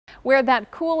Where that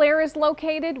cool air is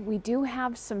located, we do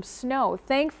have some snow.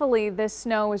 Thankfully, this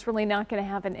snow is really not going to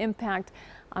have an impact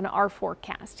on our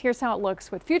forecast. Here's how it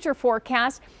looks with future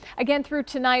forecasts. Again, through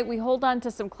tonight, we hold on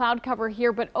to some cloud cover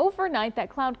here, but overnight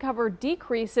that cloud cover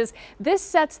decreases. This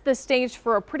sets the stage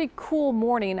for a pretty cool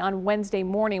morning on Wednesday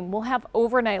morning. We'll have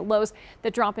overnight lows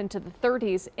that drop into the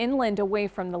 30s inland away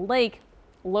from the lake,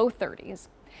 low 30s.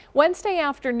 Wednesday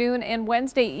afternoon and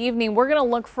Wednesday evening, we're going to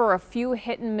look for a few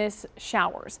hit and miss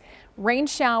showers, rain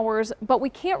showers, but we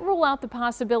can't rule out the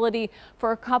possibility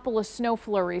for a couple of snow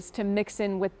flurries to mix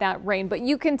in with that rain. But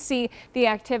you can see the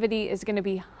activity is going to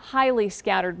be highly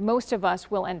scattered. Most of us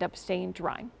will end up staying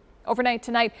dry. Overnight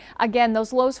tonight, again,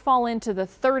 those lows fall into the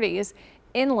 30s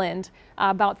inland,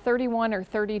 about 31 or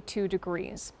 32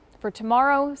 degrees. For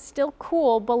tomorrow, still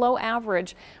cool, below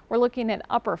average. We're looking at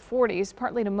upper 40s,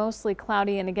 partly to mostly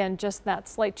cloudy, and again, just that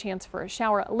slight chance for a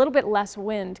shower. A little bit less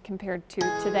wind compared to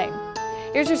today.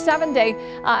 Here's your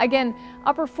 7-day. Again,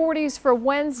 upper 40s for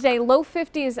Wednesday, low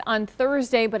 50s on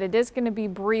Thursday, but it is going to be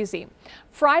breezy.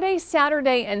 Friday,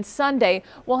 Saturday, and Sunday,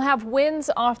 we'll have winds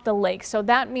off the lake. So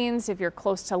that means if you're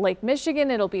close to Lake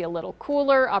Michigan, it'll be a little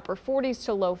cooler, upper 40s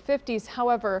to low 50s.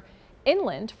 However,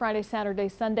 inland, Friday, Saturday,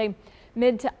 Sunday,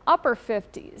 mid to upper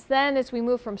 50s. Then as we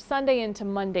move from Sunday into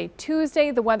Monday, Tuesday,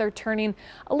 the weather turning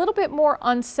a little bit more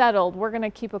unsettled. We're going to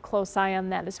keep a close eye on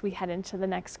that as we head into the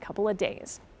next couple of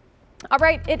days. All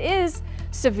right, it is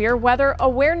Severe Weather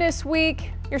Awareness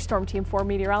Week. Your Storm Team 4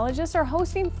 meteorologists are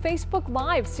hosting Facebook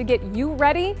Lives to get you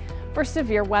ready for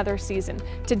severe weather season.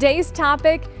 Today's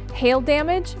topic, hail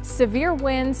damage, severe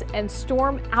winds, and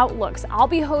storm outlooks. I'll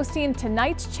be hosting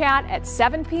tonight's chat at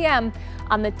 7 p.m.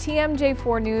 on the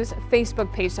TMJ4 News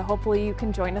Facebook page, so hopefully you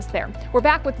can join us there. We're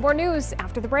back with more news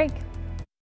after the break.